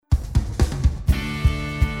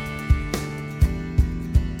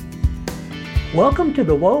Welcome to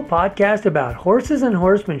the Whoa podcast about horses and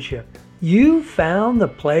horsemanship. You found the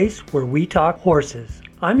place where we talk horses.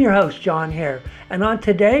 I'm your host, John Hare, and on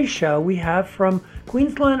today's show we have from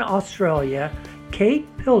Queensland, Australia, Kate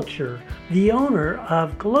Pilcher, the owner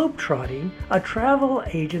of Globetrotting, a travel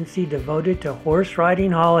agency devoted to horse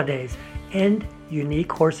riding holidays and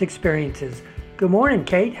unique horse experiences. Good morning,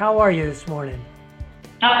 Kate. How are you this morning?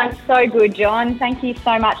 I'm so good, John. Thank you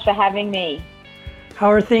so much for having me. How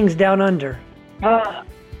are things down under?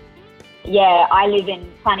 Yeah, I live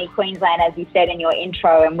in sunny Queensland, as you said in your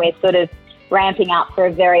intro, and we're sort of ramping up for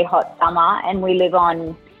a very hot summer, and we live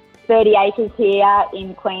on 30 acres here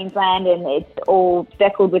in Queensland, and it's all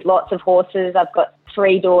speckled with lots of horses. I've got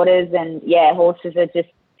 3 daughters, and yeah, horses are just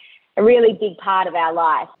a really big part of our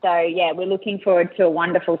life. So yeah, we're looking forward to a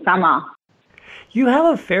wonderful summer. You have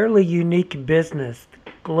a fairly unique business,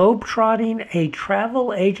 Globetrotting, a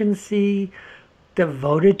travel agency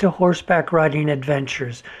devoted to horseback riding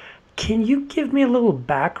adventures. Can you give me a little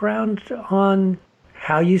background on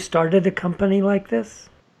how you started a company like this?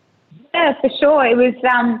 Yeah, for sure. It was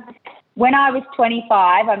when I was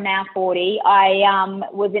 25, I'm now 40, I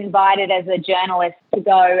was invited as a journalist to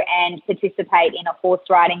go and participate in a horse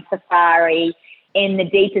riding safari in the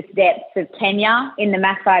deepest depths of Kenya in the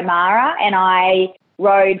Masai Mara, and I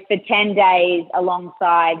rode for 10 days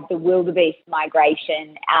alongside the wildebeest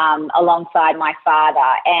migration, alongside my father.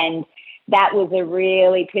 And that was a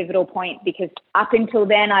really pivotal point because up until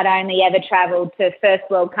then, I'd only ever travelled to first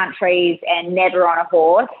world countries and never on a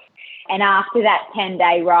horse. And after that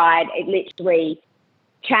 10-day ride, it literally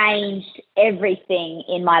changed everything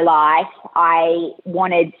in my life. I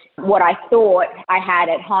wanted what I thought I had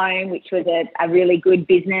at home, which was a really good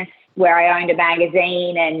business where I owned a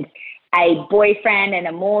magazine and a boyfriend and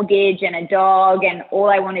a mortgage and a dog, and all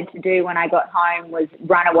I wanted to do when I got home was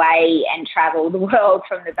run away and travel the world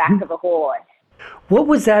from the back of a horse. What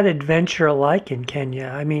was that adventure like in Kenya?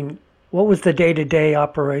 I mean, what was the day-to-day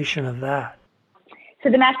operation of that? So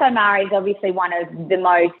the Masai Mara is obviously one of the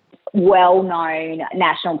most well-known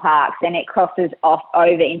national parks, and it crosses off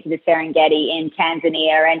over into the Serengeti in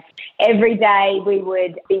Tanzania. And every day we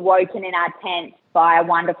would be woken in our tent by a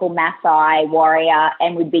wonderful Masai warrior,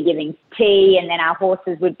 and we'd be giving tea, and then our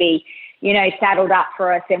horses would be, saddled up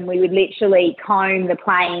for us, and we would literally comb the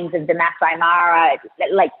plains of the Masai Mara,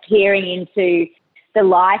 like peering into the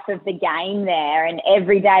life of the game there. And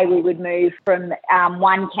every day we would move from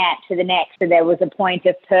one camp to the next, so there was a point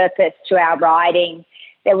of purpose to our riding.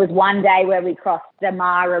 There was one day where we crossed the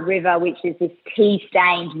Mara River, which is this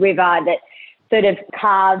tea-stained river that sort of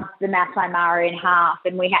carves the Masai Mara in half,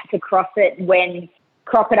 and we had to cross it when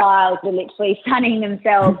crocodiles were literally sunning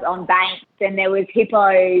themselves on banks, and there was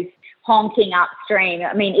hippos honking upstream.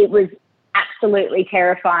 I mean, it was absolutely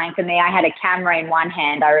terrifying for me. I had a camera in one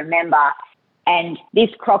hand, I remember, and this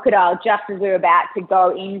crocodile, just as we were about to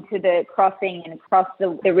go into the crossing and cross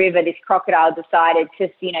the river, this crocodile decided to,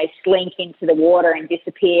 slink into the water and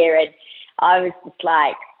disappear. And I was just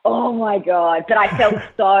like, oh my God. But I felt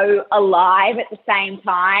so alive at the same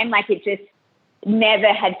time. Like it just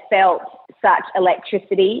never had felt such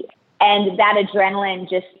electricity. And that adrenaline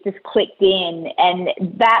just clicked in. And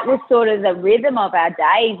that was sort of the rhythm of our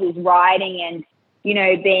days, is riding and,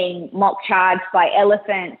 being mock charged by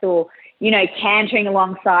elephants, or cantering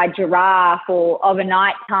alongside giraffe, or of a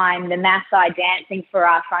night time, the Maasai dancing for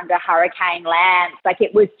us under hurricane lamps. Like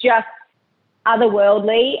it was just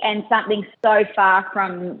otherworldly and something so far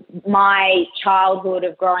from my childhood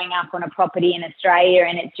of growing up on a property in Australia.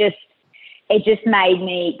 And it just made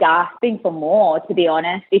me gasping for more, to be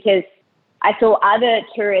honest, because I saw other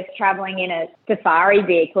tourists traveling in a safari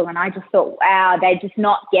vehicle, and I just thought, wow, they're just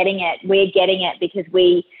not getting it. We're getting it because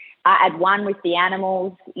we are at one with the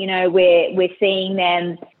animals. We're seeing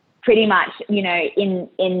them pretty much, in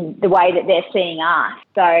the way that they're seeing us.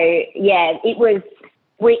 So yeah, it was,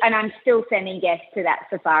 and I'm still sending guests to that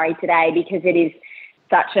safari today because it is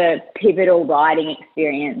such a pivotal riding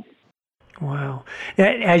experience. Wow.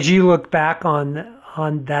 As you look back on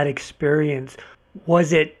that experience,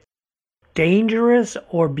 was it dangerous,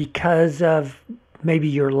 or because of maybe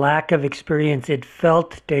your lack of experience, it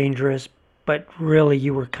felt dangerous, but really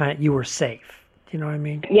you were safe? You know what I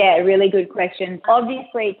mean? Yeah, really good question.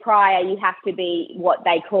 Obviously, prior, you have to be able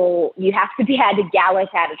to gallop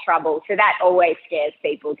out of trouble. So that always scares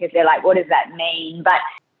people because they're like, what does that mean? But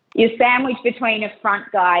you're sandwiched between a front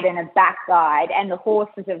guide and a back guide, and the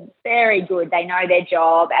horses are very good. They know their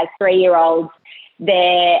job. As 3-year-olds,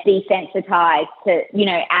 they're desensitized to,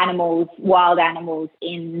 animals, wild animals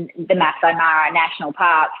in the Masai Mara National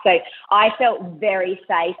Park. So I felt very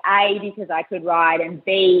safe, A, because I could ride, and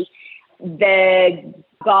B, the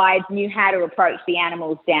guides knew how to approach the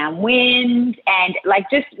animals downwind, and like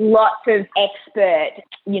just lots of expert,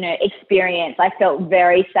 experience. I felt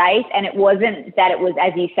very safe, and it wasn't that it was,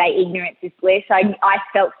 as you say, ignorance is bliss. I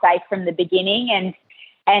felt safe from the beginning,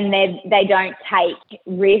 and they don't take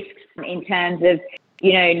risks in terms of,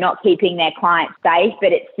 not keeping their clients safe,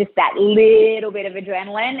 but it's just that little bit of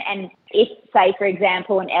adrenaline. And if, say, for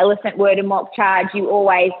example, an elephant were to mock charge, you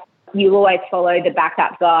always follow the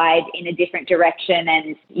backup guide in a different direction.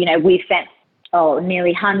 And, we've sent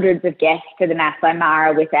nearly hundreds of guests to the Masai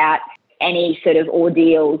Mara without any sort of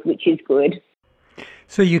ordeals, which is good.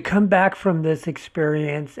 So you come back from this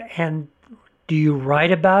experience, and do you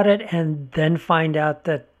write about it and then find out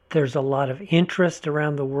that there's a lot of interest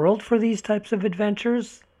around the world for these types of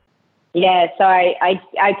adventures? Yeah, so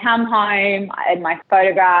I come home and my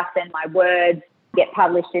photographs and my words get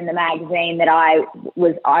published in the magazine that I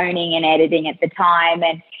was owning and editing at the time.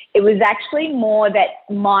 And it was actually more that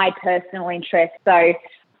my personal interest. So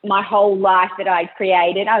my whole life that I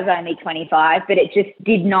created, I was only 25, but it just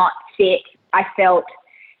did not fit. I felt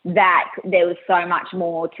that there was so much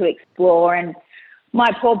more to explore. And my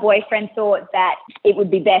poor boyfriend thought that it would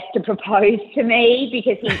be best to propose to me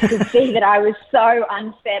because he could see that I was so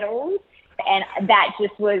unsettled. And that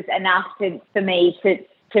just was enough for me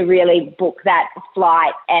to really book that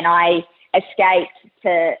flight. And I escaped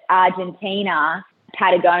to Argentina,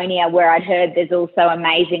 Patagonia, where I'd heard there's also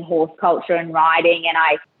amazing horse culture and riding. And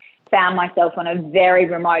I found myself on a very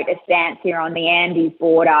remote estancia on the Andes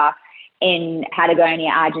border in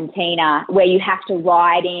Patagonia, Argentina, where you have to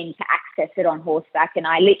ride in to access it on horseback. And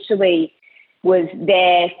I literally was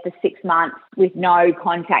there for 6 months with no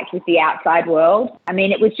contact with the outside world. I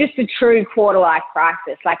mean, it was just a true quarter-life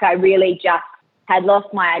crisis. Like, I really just had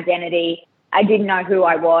lost my identity. I didn't know who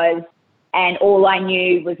I was. And all I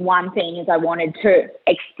knew was one thing, is I wanted to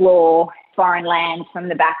explore foreign lands from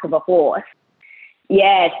the back of a horse.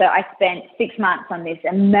 Yeah, so I spent 6 months on this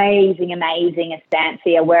amazing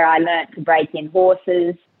estancia where I learnt to break in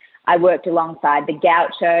horses. I worked alongside the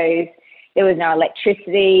gauchos. There was no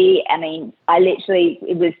electricity. I mean,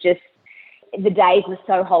 it was just, the days were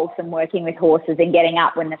so wholesome working with horses and getting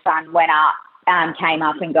up when the sun went up, came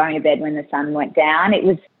up, and going to bed when the sun went down. I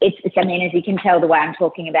mean, as you can tell the way I'm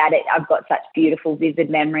talking about it, I've got such beautiful, vivid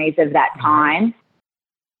memories of that time.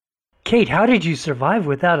 Kate, how did you survive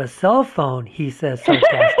without a cell phone? He says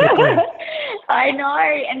sarcastically. I know.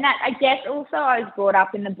 And that, I guess also I was brought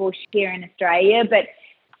up in the bush here in Australia, but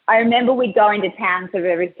I remember we'd go into town sort of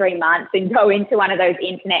every 3 months and go into one of those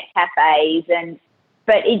internet cafes.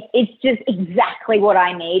 But it's just exactly what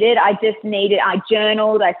I needed. I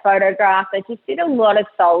journaled, I photographed, I just did a lot of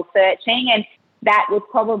soul searching. And that was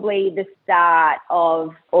probably the start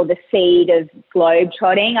of, or the seed of,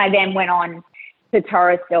 globetrotting. I then went on to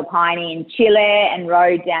Torres del Paine in Chile and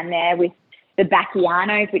rode down there with the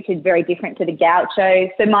Baquianos, which is very different to the gauchos.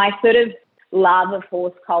 So my sort of love of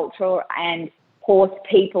horse culture and horse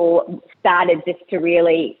people started just to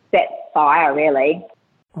really set fire, really.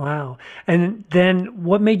 Wow. And then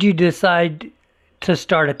what made you decide to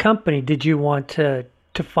start a company? Did you want to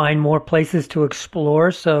find more places to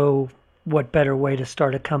explore? So what better way to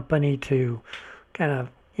start a company to kind of,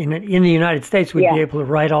 in the United States, we'd be able to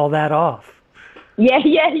write all that off? Yeah.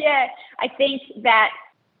 I think that,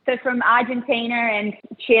 so from Argentina and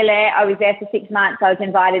Chile, I was there for 6 months. I was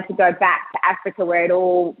invited to go back to Africa where it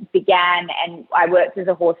all began, and I worked as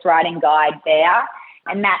a horse riding guide there.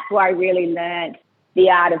 And that's where I really learned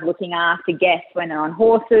the art of looking after guests when they're on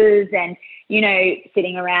horses and,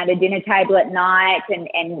 sitting around a dinner table at night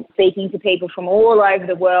and speaking to people from all over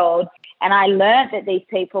the world. And I learned that these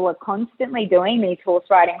people are constantly doing these horse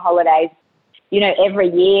riding holidays. Every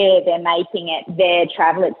year they're making it their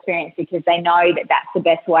travel experience because they know that that's the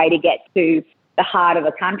best way to get to the heart of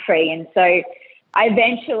a country. And so I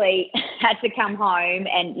eventually had to come home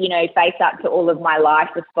and, face up to all of my life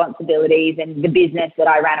responsibilities and the business that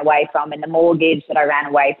I ran away from and the mortgage that I ran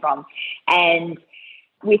away from. And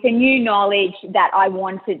with a new knowledge that I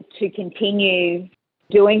wanted to continue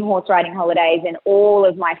doing horse riding holidays, and all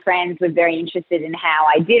of my friends were very interested in how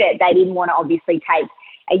I did it. They didn't want to obviously take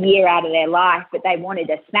a year out of their life, but they wanted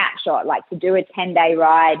a snapshot, like to do a 10-day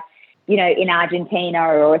ride, in Argentina,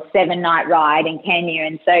 or a 7-night ride in Kenya.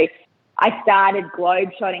 And so I started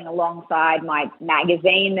globetrotting alongside my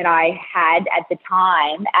magazine that I had at the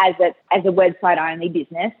time as a website only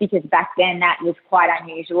business, because back then that was quite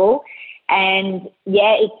unusual. And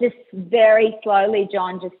it just very slowly,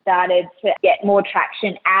 John, just started to get more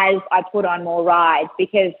traction as I put on more rides,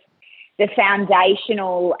 because the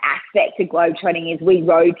foundational aspect to globetrotting is we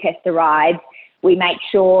road test the rides. We make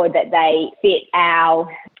sure that they fit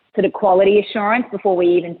our sort of quality assurance before we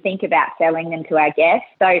even think about selling them to our guests.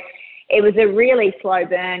 So it was a really slow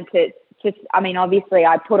burn obviously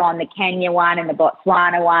I put on the Kenya one and the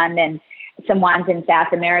Botswana one and some ones in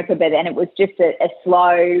South America, but then it was just a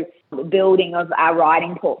slow building of our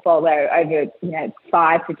riding portfolio over,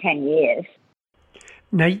 5 to 10 years.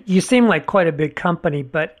 Now, you seem like quite a big company,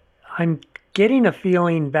 but I'm getting a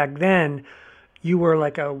feeling back then you were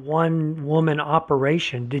like a one-woman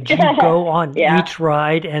operation. Did you go on each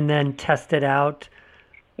ride and then test it out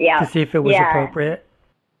to see if it was appropriate?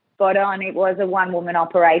 Spot on. It was a one-woman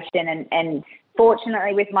operation, and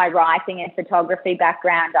fortunately with my writing and photography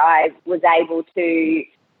background, I was able to,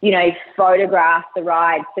 photograph the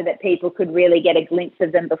rides so that people could really get a glimpse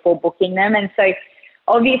of them before booking them. And so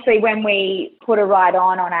obviously when we put a ride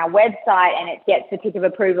on our website and it gets a tick of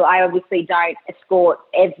approval, I obviously don't escort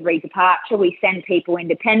every departure. We send people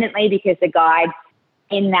independently because the guides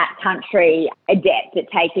in that country adept at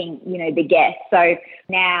taking, the guests. So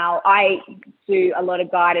now I do a lot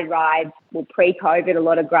of guided rides, pre-COVID, a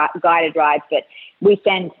lot of guided rides, but we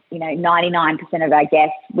send, 99% of our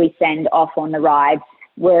guests, we send off on the rides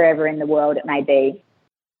wherever in the world it may be.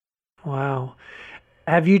 Wow.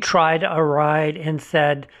 Have you tried a ride and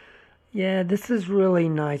said, yeah, this is really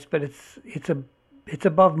nice, but it's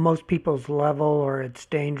above most people's level, or it's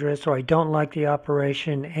dangerous, or I don't like the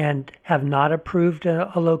operation, and have not approved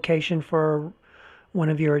a location for one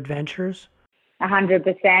of your adventures?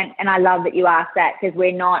 100%. And I love that you asked that, because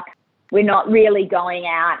we're not really going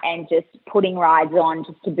out and just putting rides on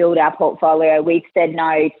just to build our portfolio. We've said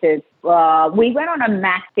no to, we went on a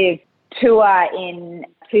massive tour in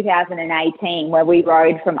 2018 where we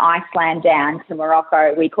rode from Iceland down to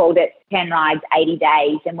Morocco. We called it 10 rides, 80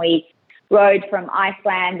 days. And we rode from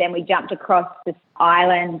Iceland, then we jumped across the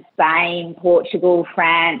islands, Spain, Portugal,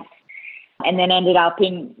 France, and then ended up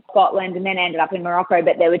in Scotland and then ended up in Morocco.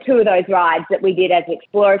 But there were two of those rides that we did as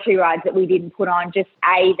exploratory rides that we didn't put on. Just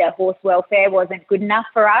the horse welfare wasn't good enough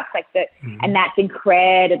for us, and that's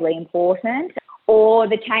incredibly important. Or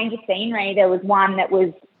the change of scenery. There was one that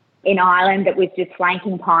was in Ireland that was just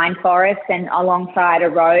flanking pine forests and alongside a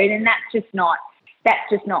road, and that's just not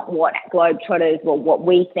what Globetrotters, what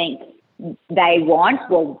we think they want.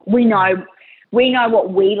 Well, we know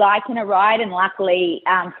what we like in a ride, and luckily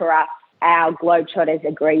for us, our Globetrotters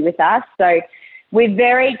agree with us. So we're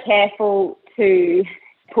very careful to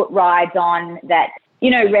put rides on that,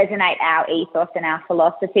 resonate our ethos and our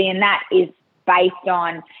philosophy, and that is based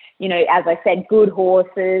on, as I said, good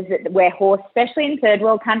horses, especially in third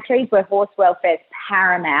world countries where horse welfare is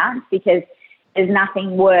paramount, because there's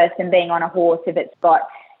nothing worse than being on a horse if it's got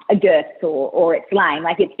a girth or it's lame.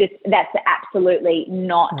 That's absolutely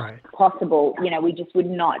not possible. We just would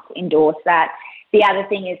not endorse that. The other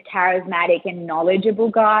thing is charismatic and knowledgeable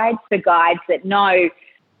guides, the guides that know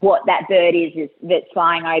what that bird is that's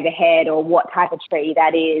flying overhead or what type of tree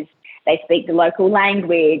that is. They speak the local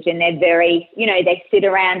language, and they're very, they sit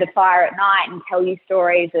around a fire at night and tell you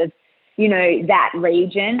stories of, that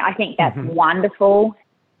region. I think that's wonderful.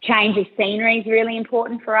 Change of scenery is really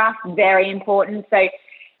important for us, very important. So,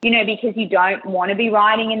 because you don't want to be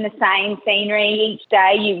riding in the same scenery each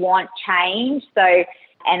day, you want change. So,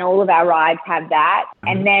 and all of our rides have that.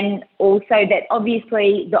 And then also that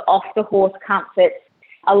obviously the off-the-horse comforts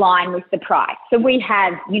align with the price. So we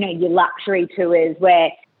have, your luxury tours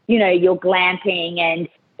where, you're glamping and,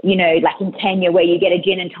 like in Kenya where you get a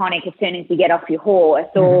gin and tonic as soon as you get off your horse,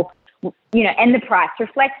 or, and the price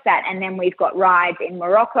reflects that. And then we've got rides in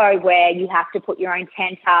Morocco where you have to put your own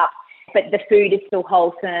tent up, but the food is still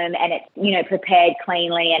wholesome and it's, prepared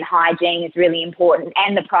cleanly, and hygiene is really important,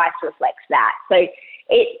 and the price reflects that. So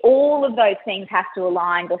all of those things have to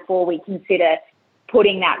align before we consider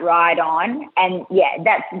putting that ride on. And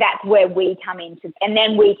that's where we come into, and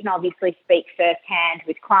then we can obviously speak firsthand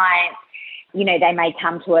with clients. They may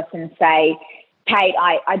come to us and say, Kate,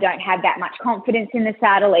 I don't have that much confidence in the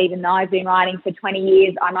saddle, even though I've been riding for 20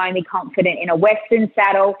 years. I'm only confident in a Western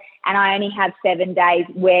saddle, and I only have 7 days.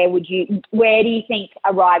 Where do you think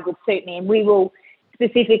a ride would suit me? And we will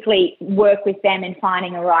specifically work with them in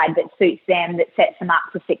finding a ride that suits them, that sets them up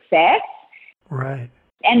for success. Right.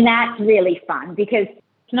 And that's really fun, because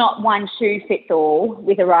it's not one shoe fits all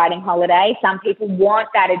with a riding holiday. Some people want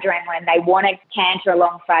that adrenaline. They want to canter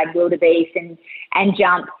alongside wildebeest and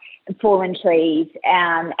jump fallen trees,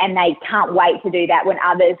 and they can't wait to do that, when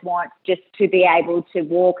others want just to be able to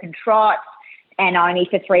walk and trot, and only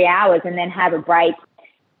for 3 hours, and then have a break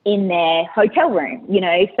in their hotel room,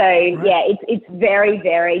 So, it's very,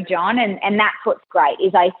 very, John, and that's what's great,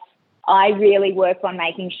 is I really work on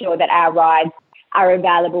making sure that our rides are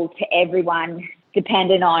available to everyone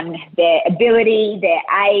dependent on their ability, their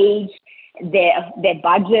age, their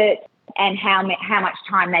budget, and how much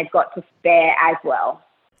time they've got to spare as well.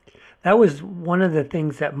 That was one of the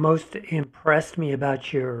things that most impressed me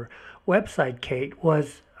about your website, Kate,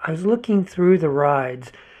 was I was looking through the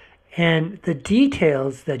rides and the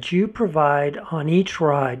details that you provide on each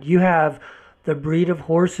ride. You have the breed of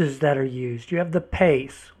horses that are used. You have the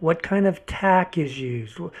pace, what kind of tack is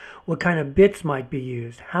used, what kind of bits might be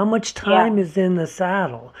used, how much time is in the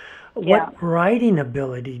saddle, what riding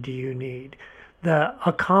ability do you need, the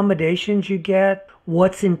accommodations you get,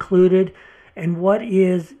 what's included, and what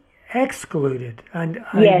is excluded. And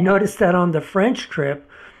I noticed that on the French trip,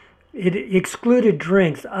 it excluded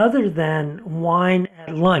drinks other than wine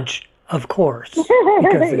at lunch, of course,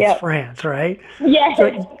 because it's France, right? Yes.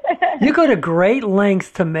 So you go to great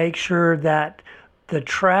lengths to make sure that the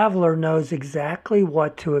traveler knows exactly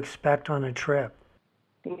what to expect on a trip.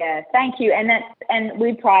 Yeah, thank you. And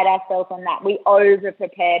we pride ourselves on that. We over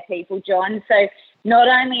prepare people, John. So not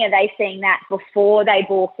only are they seeing that before they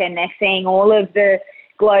book, and they're seeing all of the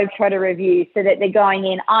Globetrotter reviews so that they're going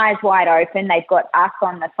in eyes wide open. They've got us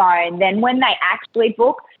on the phone. Then when they actually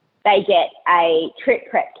book, they get a trip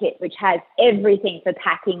prep kit, which has everything for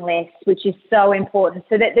packing lists, which is so important,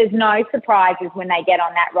 so that there's no surprises when they get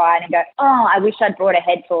on that ride and go, oh, I wish I'd brought a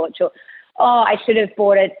head torch, or, oh, I should have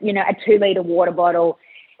bought a 2-litre water bottle,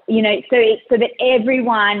 so that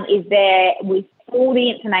everyone is there with all the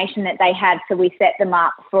information that they have, so we set them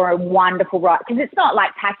up for a wonderful ride. Because it's not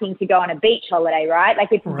like packing to go on a beach holiday, right? Like,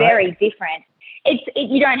 it's very different.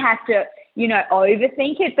 You don't have to,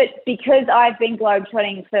 overthink it. But because I've been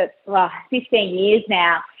globetrotting for 15 years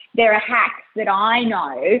now, there are hacks that I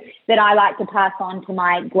know that I like to pass on to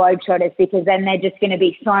my globetrotters, because then they're just going to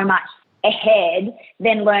be so much ahead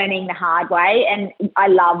than learning the hard way. And I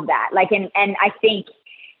love that. And I think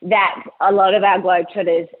that a lot of our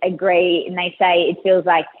globetrotters agree, and they say it feels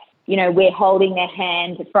like, we're holding their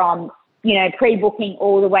hand from, pre-booking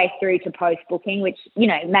all the way through to post-booking, which,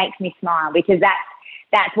 makes me smile, because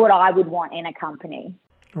that's what I would want in a company.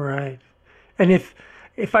 Right. And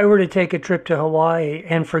if I were to take a trip to Hawaii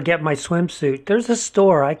and forget my swimsuit, there's a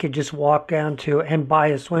store I could just walk down to and buy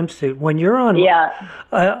a swimsuit. When you're on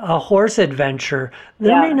a horse adventure,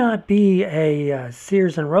 there may not be a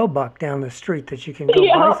Sears and Roebuck down the street that you can go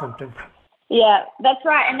buy something from. Yeah, that's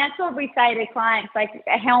right. And that's what we say to clients. Like,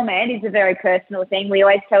 a helmet is a very personal thing. We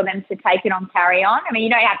always tell them to take it on carry-on. I mean, you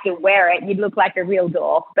don't have to wear it. You'd look like a real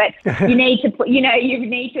dork. But you need to you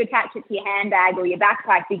need to attach it to your handbag or your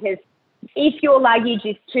backpack, because if your luggage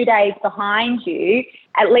is 2 days behind you,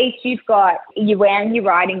 at least you're wearing your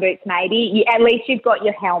riding boots maybe, at least you've got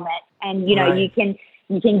your helmet, and, you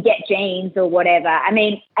can get jeans or whatever. I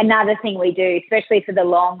mean, another thing we do, especially for the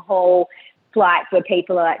long haul flights where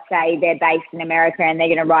people are, let's say, they're based in America and they're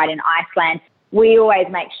going to ride in Iceland, we always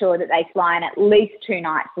make sure that they fly in at least 2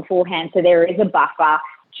 nights beforehand, so there is a buffer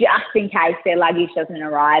just in case their luggage doesn't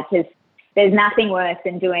arrive, because there's nothing worse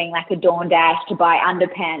than doing like a dawn dash to buy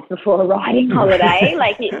underpants before a riding holiday.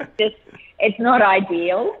 Like, it's not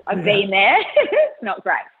ideal. I've been there. It's not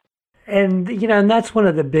great. And, and that's one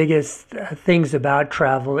of the biggest things about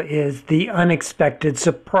travel is the unexpected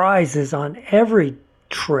surprises on every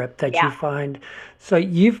trip that you find. So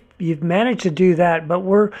you've managed to do that, but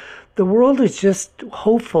the world is just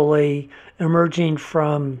hopefully emerging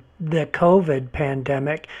from the COVID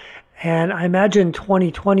pandemic. And I imagine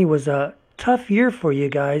 2020 was a tough year for you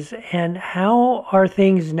guys. And how are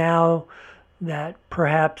things now that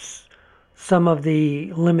perhaps some of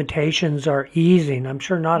the limitations are easing? I'm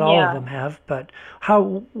sure not all of them have, but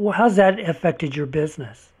how's that affected your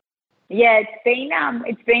business? Yeah,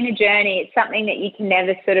 it's been a journey. It's something that you can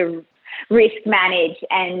never sort of risk manage,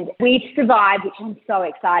 and we've survived, which I'm so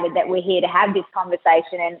excited that we're here to have this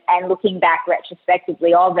conversation and looking back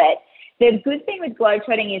retrospectively of it. The good thing with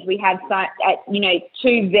globetrotting is we have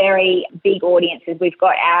two very big audiences. We've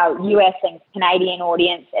got our US and Canadian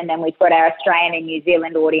audience, and then we've got our Australian and New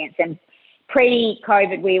Zealand audience. And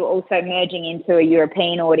pre-COVID, we were also merging into a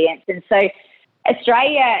European audience. And so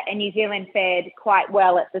Australia and New Zealand fared quite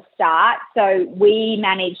well at the start. So we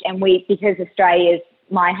managed, because Australia's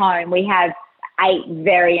my home, we have 8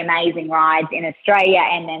 very amazing rides in Australia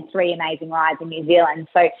and then 3 amazing rides in New Zealand.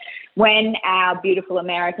 So when our beautiful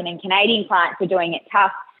American and Canadian clients were doing it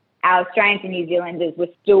tough, our Australians and New Zealanders were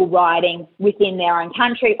still riding within their own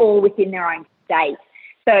country or within their own state.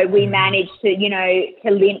 So we managed to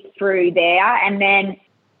limp through there. And then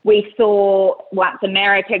we saw, once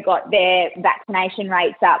America got their vaccination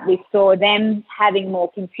rates up, we saw them having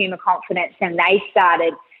more consumer confidence, and they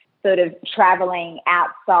started sort of traveling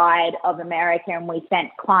outside of America, and we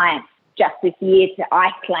sent clients just this year to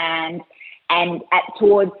Iceland, and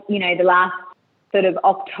towards, the last sort of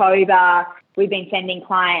October, we've been sending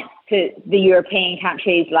clients to the European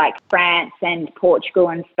countries like France and Portugal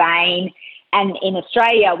and Spain. And in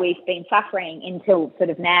Australia, we've been suffering until sort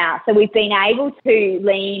of now. So we've been able to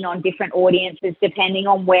lean on different audiences depending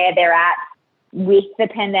on where they're at with the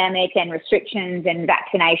pandemic and restrictions and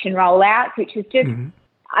vaccination rollouts, which is just,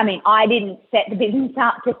 I mean, I didn't set the business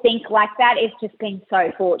up to think like that. It's just been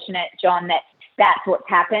so fortunate, John, that that's what's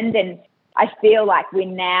happened. And I feel like we're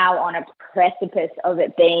now on a precipice of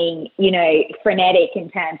it being, frenetic in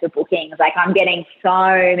terms of bookings. Like, I'm getting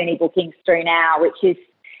so many bookings through now, which is,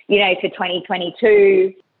 for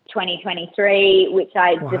 2022, 2023, which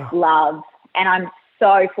I just love. And I'm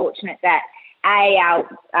so fortunate that, our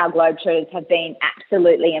Globetrotters have been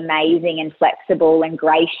absolutely amazing and flexible and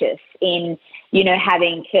gracious in,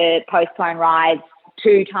 having to postpone rides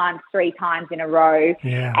 2 times, 3 times in a row.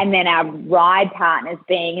 Yeah. And then our ride partners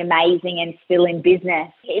being amazing and still in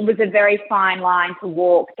business. It was a very fine line to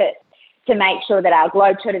walk to make sure that our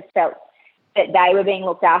Globetrotters felt that they were being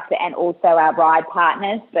looked after, and also our ride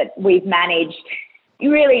partners. But we've managed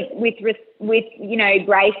really with grace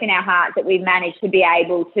in our hearts, that we've managed to be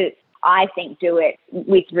able to, I think, do it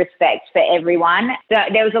with respect for everyone. So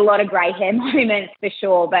there was a lot of grey hair moments for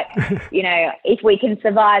sure, but, if we can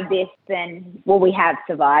survive this, then, we have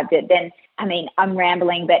survived it. Then, I mean, I'm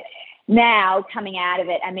rambling, but now coming out of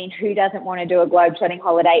it, I mean, who doesn't want to do a globetrotting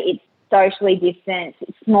holiday? It's socially distanced,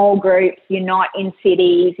 it's small groups, you're not in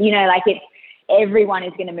cities, everyone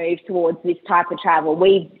is going to move towards this type of travel.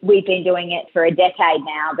 We've been doing it for a decade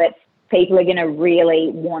now, but people are going to really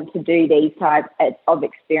want to do these types of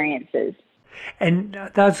experiences. And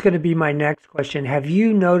that's going to be my next question. Have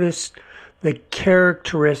you noticed the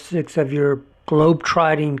characteristics of your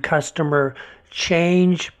globetrotting customer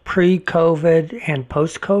change pre-COVID and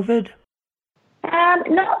post-COVID?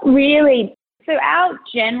 Not really. So our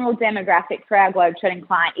general demographic for our globetrotting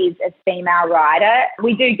client is a female rider.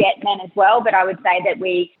 We do get men as well, but I would say that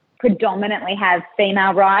we predominantly have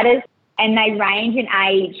female riders. And they range in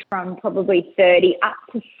age from probably 30 up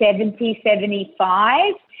to 70,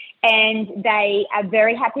 75. And they are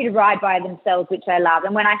very happy to ride by themselves, which I love.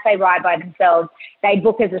 And when I say ride by themselves, they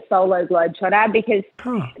book as a solo globetrotter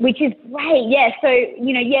which is great. Yes. So,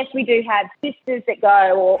 yes, we do have sisters that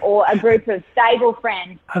go, or a group of stable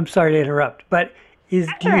friends. I'm sorry to interrupt, but do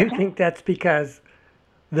you think that's because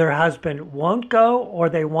their husband won't go, or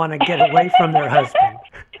they want to get away from their husband?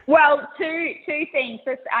 Well, two things.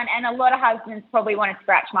 And a lot of husbands probably want to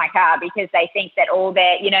scratch my car because they think that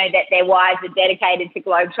that their wives are dedicated to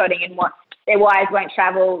globetrotting, and their wives won't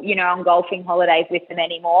travel, on golfing holidays with them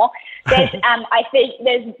anymore. I think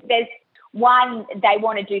there's one, they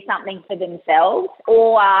want to do something for themselves,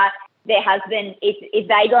 or their husband, if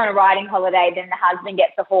they go on a riding holiday, then the husband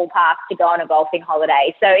gets a hall pass to go on a golfing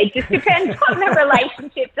holiday. So it just depends on the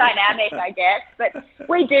relationship dynamic, I guess. But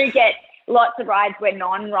we do get lots of rides where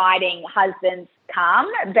non-riding husbands come,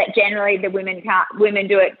 but generally the women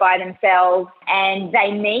do it by themselves, and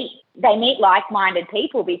they meet like-minded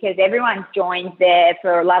people because everyone's joined there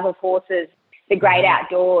for a love of horses, the great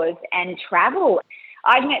outdoors, and travel.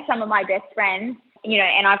 I've met some of my best friends,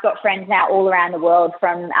 and I've got friends now all around the world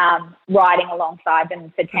from riding alongside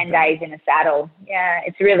them for 10 days in a saddle. Yeah,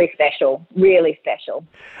 it's really special, really special.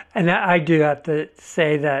 And I do have to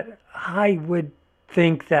say that I would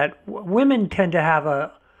think that women tend to have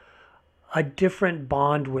a different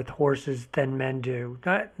bond with horses than men do.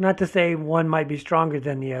 Not to say one might be stronger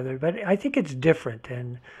than the other, but I think it's different.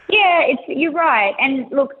 And you're right. And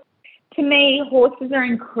look, to me, horses are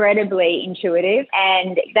incredibly intuitive,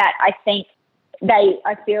 and that I think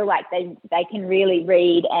I feel like they can really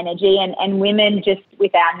read energy, and women, just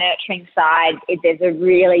with our nurturing side, there's a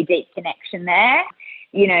really deep connection there.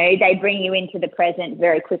 They bring you into the present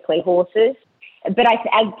very quickly, horses. But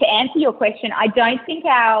to answer your question, I don't think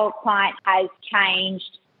our client has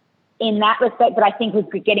changed in that respect, but I think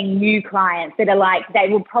we're getting new clients that are they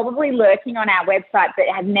were probably lurking on our website, but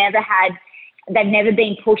they've never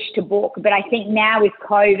been pushed to book. But I think now with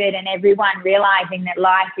COVID and everyone realizing that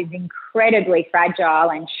life is incredibly fragile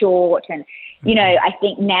and short, and, I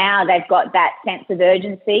think now they've got that sense of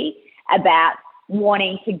urgency about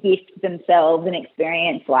wanting to gift themselves an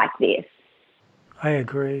experience like this. I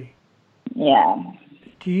agree. Yeah.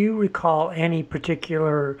 Do you recall any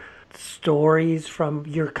particular stories from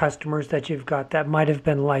your customers that you've got that might have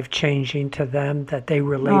been life-changing to them, that they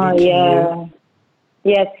related to you?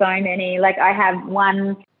 Yeah, so many. I have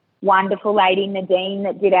one wonderful lady, Nadine,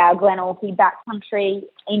 that did our Glenorchy backcountry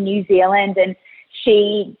in New Zealand, and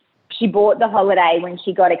she bought the holiday when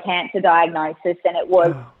she got a cancer diagnosis, and it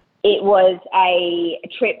was it was a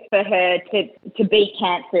trip for her to beat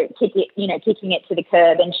cancer, kicking it to the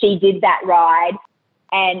curb. And she did that ride,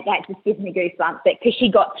 and that just gives me goosebumps because she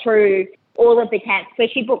got through all of the cancer. So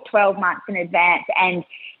she booked 12 months in advance, and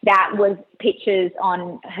that was pictures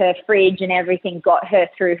on her fridge and everything got her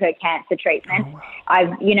through her cancer treatment. Oh,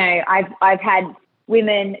 wow. I've had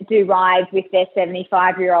women do rides with their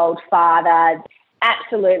 75-year-old father.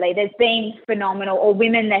 Absolutely. There's been phenomenal, or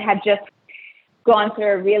women that have just gone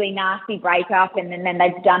through a really nasty breakup and then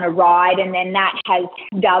they've done a ride, and then that has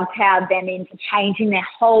dovetailed them into changing their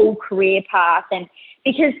whole career path. And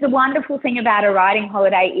because the wonderful thing about a riding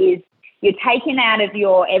holiday is you're taken out of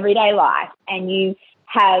your everyday life and you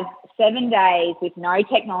have 7 days with no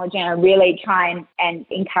technology. And I really try and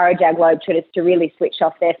encourage our Globetrotters to really switch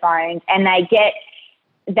off their phones, and they get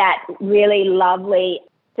that really lovely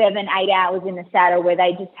 7-8 hours in the saddle where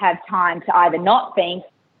they just have time to either not think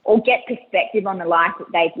or get perspective on the life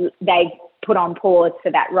that they've put on pause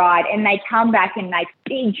for that ride. And they come back and make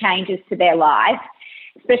big changes to their life,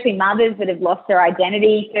 especially mothers that have lost their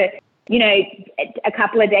identity for, a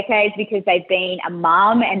couple of decades because they've been a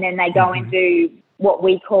mum, and then they go and do what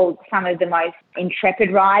we call some of the most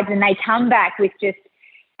intrepid rides, and they come back with just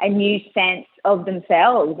a new sense of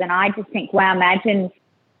themselves. And I just think, wow, imagine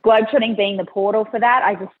Globetrotting being the portal for that.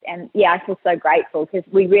 I feel so grateful because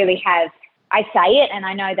we really have, I say it and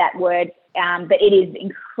I know that word, but it is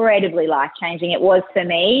incredibly life-changing. It was for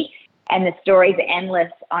me, and the stories are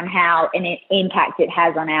endless on how an impact it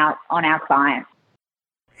has on our clients.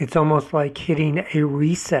 It's almost like hitting a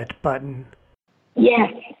reset button.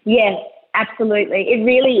 Yes, absolutely. It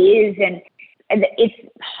really is, and it's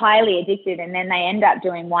highly addictive, and then they end up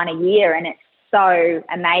doing one a year, and it's so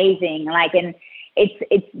amazing. And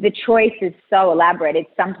it's the choice is so elaborate. It's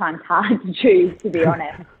sometimes hard to choose, to be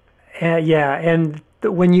honest. Yeah, and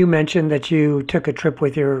when you mentioned that you took a trip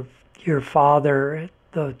with your father,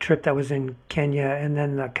 the trip that was in Kenya, and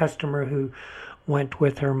then the customer who went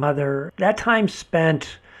with her mother, that time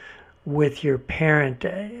spent with your parent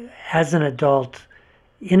as an adult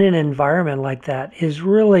in an environment like that is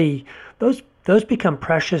really, those become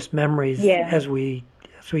precious memories as we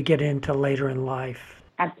get into later in life.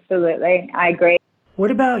 Absolutely, I agree. What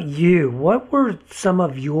about you? What were some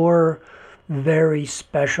of your very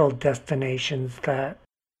special destinations that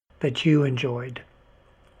you enjoyed,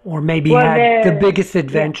 or maybe had the biggest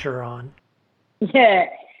adventure on? Yeah.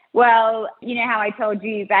 Well, you know how I told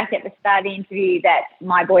you back at the start of the interview that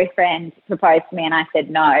my boyfriend proposed to me and I said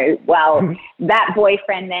no? Well, that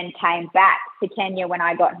boyfriend then came back to Kenya when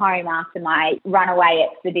I got home after my runaway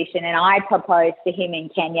expedition, and I proposed to him in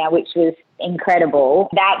Kenya, which was incredible.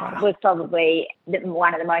 That was probably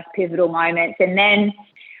one of the most pivotal moments. And then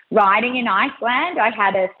riding in Iceland, I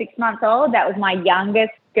had a 6-month-old. That was my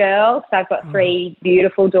youngest girl. So I've got 3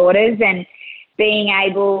 beautiful daughters, and being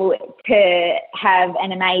able to have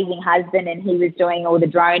an amazing husband, and he was doing all the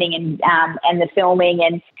droning and the filming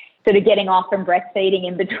and sort of getting off and breastfeeding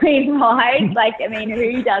in between rides.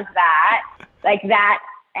 Who does that? Like that,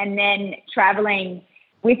 and then traveling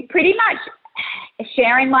with pretty much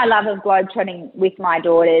sharing my love of globetrotting with my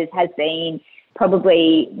daughters has been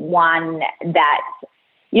probably one that,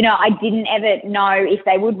 I didn't ever know if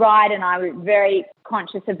they would ride, and I was very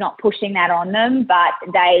conscious of not pushing that on them, but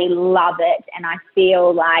they love it. And I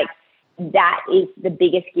feel like that is the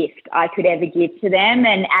biggest gift I could ever give to them.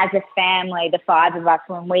 And as a family, the 5 of us,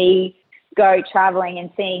 when we go traveling and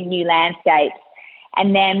seeing new landscapes,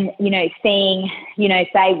 and then, seeing,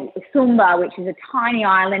 say Sumba, which is a tiny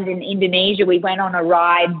island in Indonesia, we went on a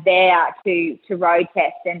ride there to road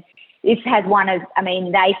test, and this has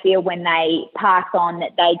they feel when they pass on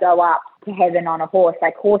that they go up to heaven on a horse.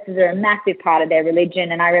 Like, horses are a massive part of their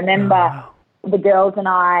religion. And I remember the girls and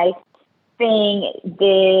I seeing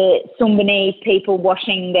the Sumbanese people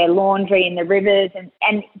washing their laundry in the rivers,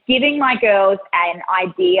 and giving my girls an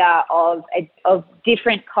idea of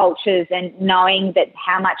different cultures, and knowing that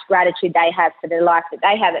how much gratitude they have for the life that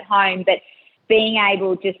they have at home, but being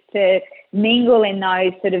able just to mingle in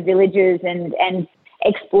those sort of villages and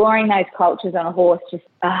exploring those cultures on a horse,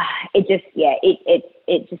 it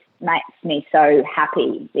just makes me so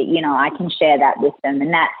happy that, I can share that with them.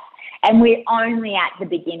 And we're only at the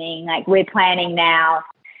beginning. Like, we're planning now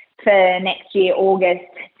for next year, August,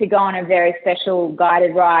 to go on a very special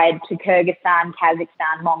guided ride to Kyrgyzstan,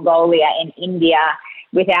 Kazakhstan, Mongolia, and India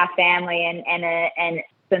with our family and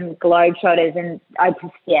some globetrotters. And I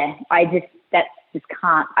just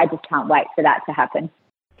can't wait for that to happen.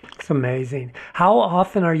 It's amazing. How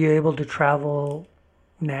often are you able to travel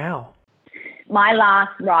now? my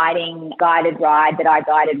last guided ride that I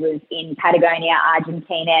guided was in Patagonia,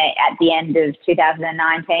 Argentina at the end of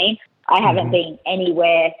 2019. I haven't been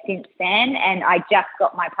anywhere since then, and I just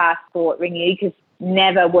got my passport renewed because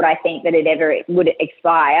never would I think that it ever would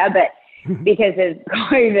expire, but because of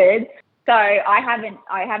COVID. So I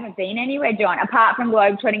haven't been anywhere, John, apart from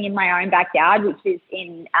globetrotting in my own backyard, which is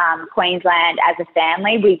in Queensland as a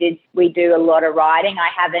family. We do a lot of riding. My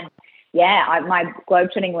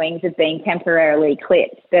globetrotting wings have been temporarily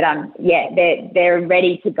clipped, but they're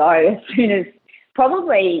ready to go as soon as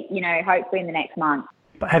probably, hopefully in the next month.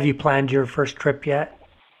 Have you planned your first trip yet?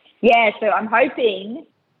 Yeah, so I'm hoping,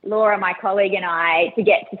 Laura, my colleague, and I, to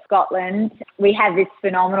get to Scotland. We have this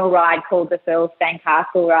phenomenal ride called the Thirlestane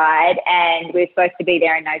Castle Ride, and we're supposed to be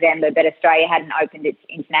there in November, but Australia hadn't opened its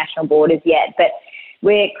international borders yet. But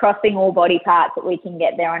we're crossing all body parts that we can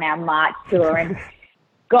get there on our March tour. And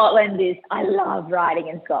Scotland I love riding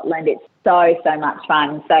in Scotland. It's so much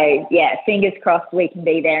fun. So, yeah, fingers crossed we can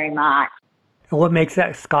be there in March. And what makes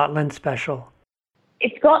that Scotland special?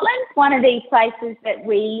 Scotland's one of these places that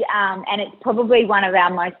and it's probably one of our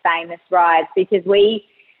most famous rides because we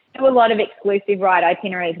do a lot of exclusive ride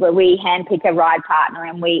itineraries where we handpick a ride partner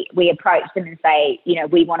and we approach them and say,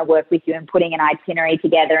 we want to work with you in putting an itinerary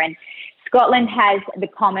together. And Scotland has the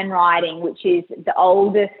Common Riding, which is the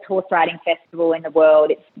oldest horse riding festival in the world.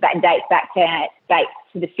 It dates back to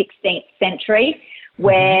the 16th century.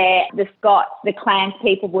 Where the Scots, the clans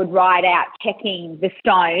people would ride out checking the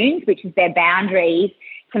stones, which is their boundaries,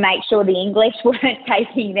 to make sure the English weren't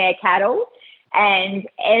taking their cattle. And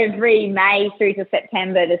every May through to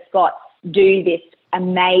September, the Scots do this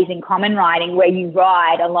amazing common riding where you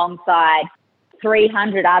ride alongside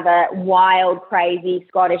 300 other wild, crazy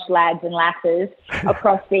Scottish lads and lasses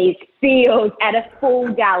across these fields at a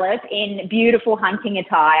full gallop in beautiful hunting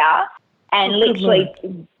attire and literally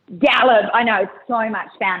gallop. I know, it's so much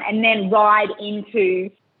fun. And then ride into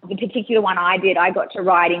the particular one I did. I got to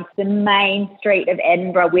ride into the main street of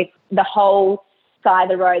Edinburgh with the whole side of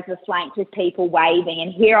the roads were flanked with people waving.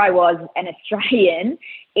 And here I was, an Australian,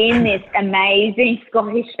 in this amazing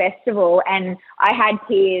Scottish festival. And I had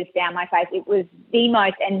tears down my face. It was the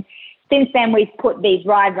most. And since then, we've put these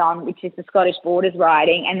rides on, which is the Scottish Borders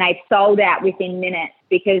riding, and they've sold out within minutes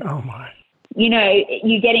because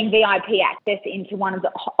you're getting VIP access into one of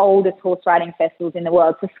the oldest horse riding festivals in the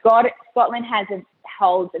world. So Scotland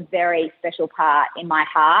holds a very special part in my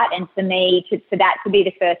heart. And for me, for that to be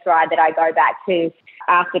the first ride that I go back to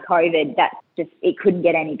after COVID, it couldn't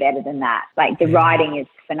get any better than that. Like, the riding is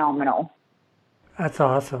phenomenal. That's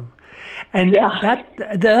awesome. And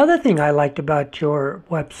the other thing I liked about your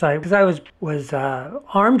website, because I was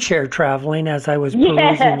armchair traveling as I was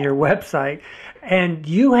perusing your website, and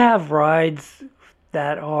you have rides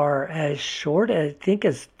that are as short, I think,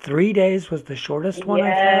 as 3 days was the shortest one I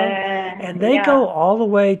found. And they go all the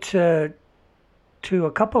way to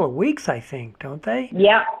a couple of weeks, I think, don't they?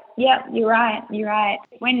 Yep, you're right.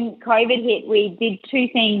 When COVID hit, we did two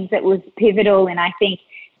things that was pivotal and I think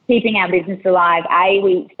keeping our business alive.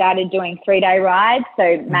 We started doing 3-day rides,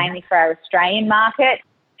 so mainly for our Australian market,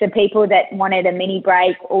 to people that wanted a mini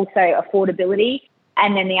break, also affordability.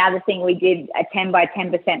 And then the other thing, we did a 10 by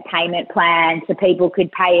 10% payment plan so people could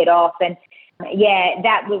pay it off. And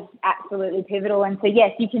that was absolutely pivotal. And so,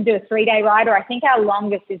 yes, you can do a 3-day ride, or I think our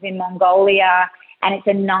longest is in Mongolia, and it's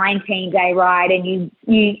a 19-day ride, and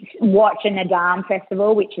you watch a Naadam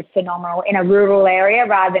festival, which is phenomenal, in a rural area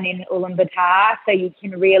rather than in Ulaanbaatar. So you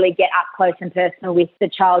can really get up close and personal with the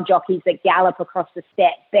child jockeys that gallop across the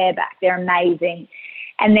steppes bareback. They're amazing.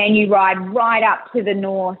 And then you ride right up to the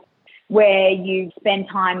north, where you spend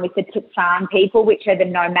time with the Tutsan people, which are the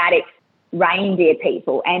nomadic reindeer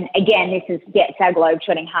people. And again, gets our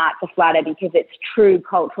globetrotting heart to flutter because it's true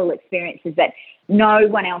cultural experiences that no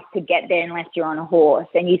one else could get there unless you're on a horse.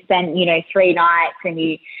 And you spend, 3 nights and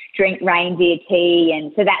you drink reindeer tea.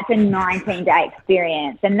 And so that's a 19-day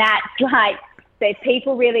experience. And that's like, so if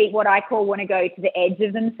people really, what I call, want to go to the edge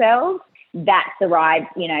of themselves, that's the ride,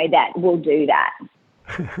 that will do that.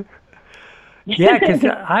 Yeah, because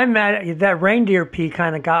I'm at that reindeer pee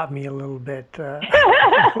kind of got me a little bit. Are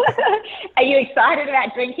you excited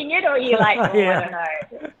about drinking it, or are you like, I don't know?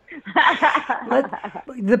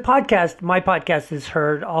 My podcast is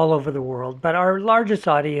heard all over the world, but our largest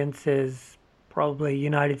audience is probably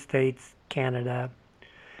United States, Canada,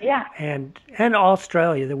 and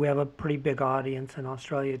Australia. That we have a pretty big audience in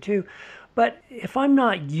Australia too. But if I'm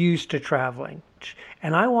not used to traveling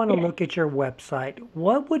and I want to look at your website,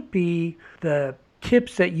 what would be the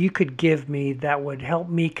tips that you could give me that would help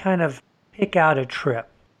me kind of pick out a trip?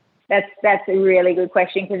 That's a really good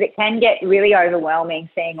question, because it can get really overwhelming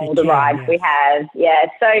seeing all the rides we have. Yeah.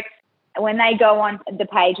 So when they go on the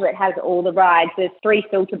page where it has all the rides, there's 3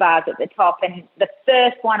 filter bars at the top. And the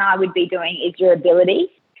first one I would be doing is your ability.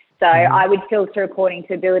 So I would filter according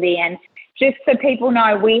to ability. And just so people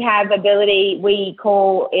know, we have ability, we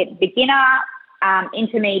call it beginner,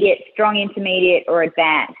 intermediate, strong intermediate, or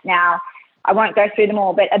advanced. Now, I won't go through them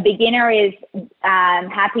all, but a beginner is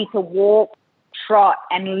happy to walk, trot,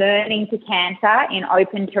 and learning to canter in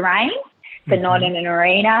open terrain, but not in an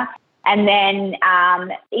arena. And then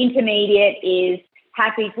intermediate is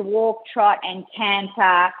happy to walk, trot, and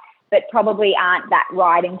canter, but probably aren't that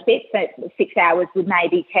riding fit. So 6 hours would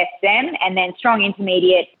maybe test them. And then strong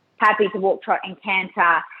intermediate, happy to walk, trot, and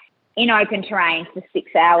canter in open terrain for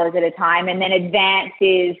 6 hours at a time. And then advanced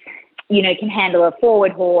is, can handle a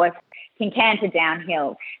forward horse, can canter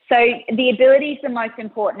downhill. So the ability is the most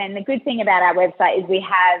important. And the good thing about our website is we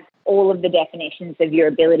have all of the definitions of your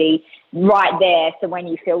ability right there. So when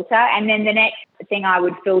you filter, and then the next thing I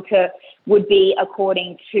would filter would be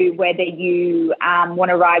according to whether you want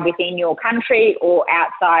to ride within your country or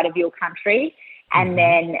outside of your country, and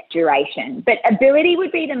then duration. But ability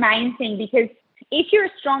would be the main thing, because if you're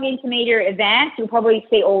a strong intermediate or advanced, you'll probably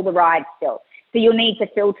see all the rides still. So you'll need to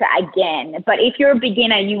filter again. But if you're a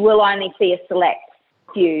beginner, you will only see a select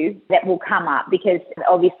few that will come up, because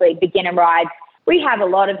obviously beginner rides, we have a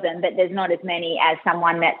lot of them, but there's not as many as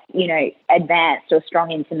someone that's, advanced or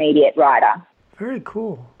strong intermediate rider. Very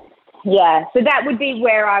cool. Yeah, so that would be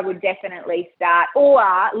where I would definitely start, or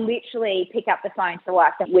literally pick up the phone to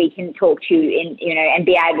us and we can talk to you and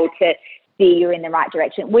be able to steer you in the right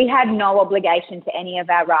direction. We have no obligation to any of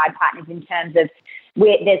our ride partners in terms of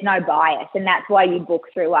there's no bias, and that's why you book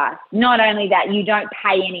through us. Not only that, you don't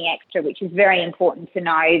pay any extra, which is very important to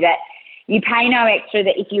know, that you pay no extra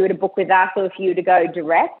that if you were to book with us or if you were to go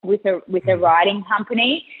direct with a riding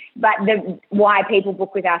company. But why people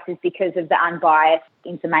book with us is because of the unbiased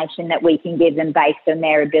information that we can give them based on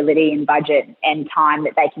their ability and budget and time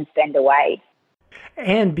that they can spend away.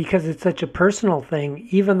 And because it's such a personal thing,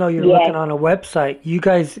 even though you're looking on a website,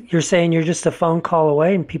 you're saying you're just a phone call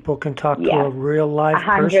away and people can talk to a real live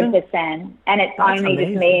person? 100%. And it's That's only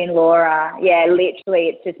amazing. Just me and Laura. Yeah, literally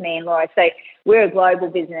it's just me and Laura. So we're a global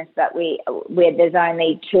business, but there's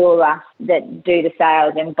only 2 of us that do the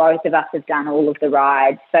sales, and both of us have done all of the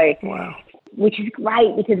rides. So, which is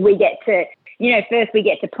great, because we get to, first we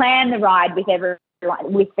get to plan the ride with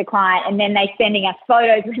the client, and then they're sending us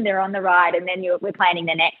photos when they're on the ride, and then we're planning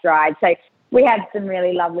the next ride. So we have some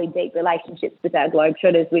really lovely, deep relationships with our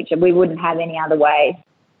Globetrotters, which we wouldn't have any other way.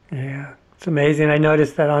 Yeah, it's amazing. I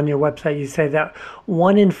noticed that on your website you say that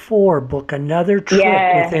 1 in 4 book another trip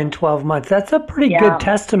within 12 months. That's a pretty good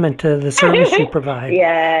testament to the service you provide.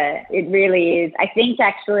 Yeah, it really is. I think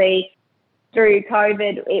actually through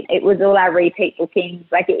COVID, it was all our repeat bookings.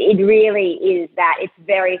 Like it really is that. It's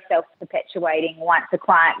very self-perpetuating. Once a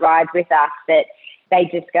client rides with us, that they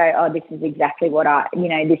just go, oh, this is exactly what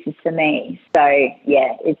this is for me. So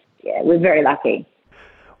we're very lucky.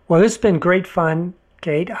 Well, it's been great fun,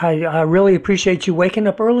 Kate. I really appreciate you waking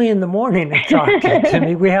up early in the morning and talking to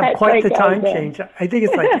me. We have quite the time change. I think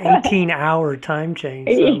it's like 18-hour time change.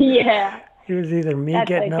 So. Yeah. It was either me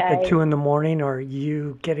getting up at 2 in the morning or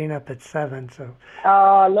you getting up at 7. So.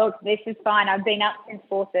 Oh, look, this is fine. I've been up since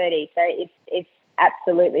 4:30, so it's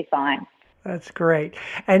absolutely fine. That's great.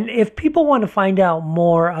 And if people want to find out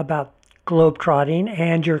more about Globetrotting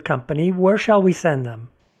and your company, where shall we send them?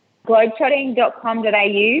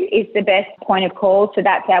 Globetrotting.com.au is the best point of call. So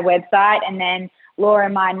that's our website. And then Laura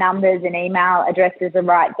and my numbers and email addresses are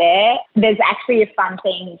right there. There's actually a fun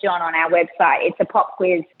thing, John, on our website. It's a pop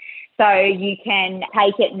quiz. So you can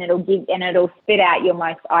take it and it'll spit out your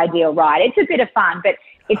most ideal ride. It's a bit of fun, but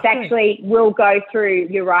it's actually will go through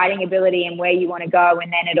your riding ability and where you want to go,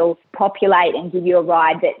 and then it'll populate and give you a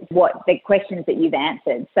ride what the questions that you've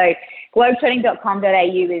answered. So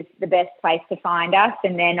globetrotting.com.au is the best place to find us,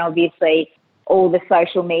 and then obviously all the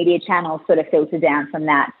social media channels sort of filter down from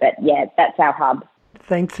that. But yeah, that's our hub.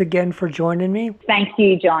 Thanks again for joining me. Thank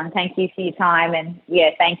you, John. Thank you for your time. And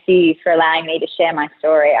thank you for allowing me to share my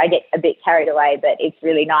story. I get a bit carried away, but it's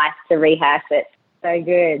really nice to rehash it. So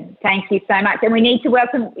good. Thank you so much. And we need to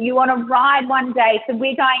welcome you on a ride one day. So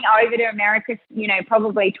we're going over to America,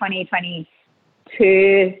 probably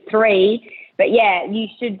 2022, 3. But yeah, you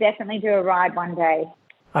should definitely do a ride one day.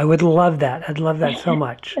 I would love that. I'd love that so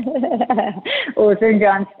much. Awesome,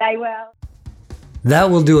 John. Stay well. That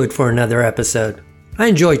will do it for another episode. I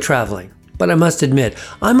enjoy traveling, but I must admit,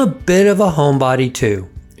 I'm a bit of a homebody too.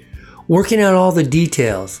 Working out all the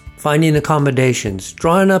details, finding accommodations,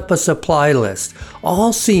 drawing up a supply list,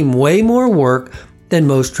 all seem way more work than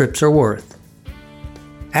most trips are worth.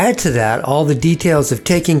 Add to that all the details of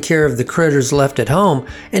taking care of the critters left at home,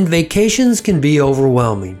 and vacations can be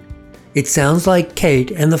overwhelming. It sounds like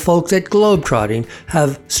Kate and the folks at Globetrotting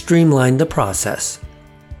have streamlined the process.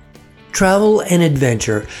 Travel and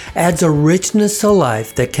adventure adds a richness to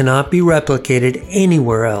life that cannot be replicated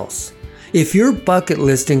anywhere else. If your bucket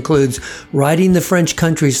list includes riding the French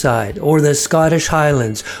countryside or the Scottish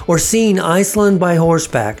Highlands or seeing Iceland by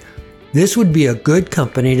horseback, this would be a good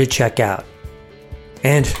company to check out.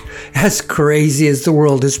 And as crazy as the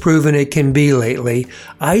world has proven it can be lately,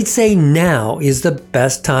 I'd say now is the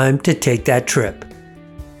best time to take that trip.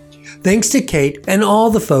 Thanks to Kate and all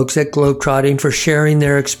the folks at Globetrotting for sharing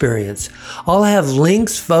their experience. I'll have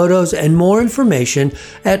links, photos, and more information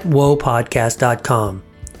at whoapodcast.com.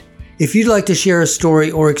 If you'd like to share a story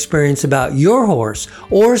or experience about your horse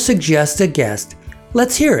or suggest a guest,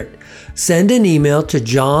 let's hear it. Send an email to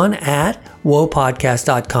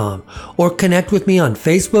john@whoapodcast.com or connect with me on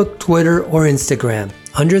Facebook, Twitter, or Instagram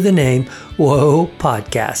under the name Whoa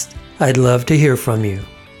Podcast. I'd love to hear from you.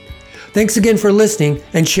 Thanks again for listening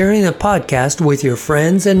and sharing the podcast with your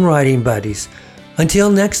friends and riding buddies. Until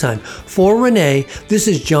next time, for Renee, this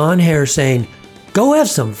is John Hare saying, go have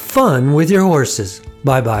some fun with your horses.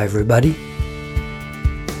 Bye-bye, everybody.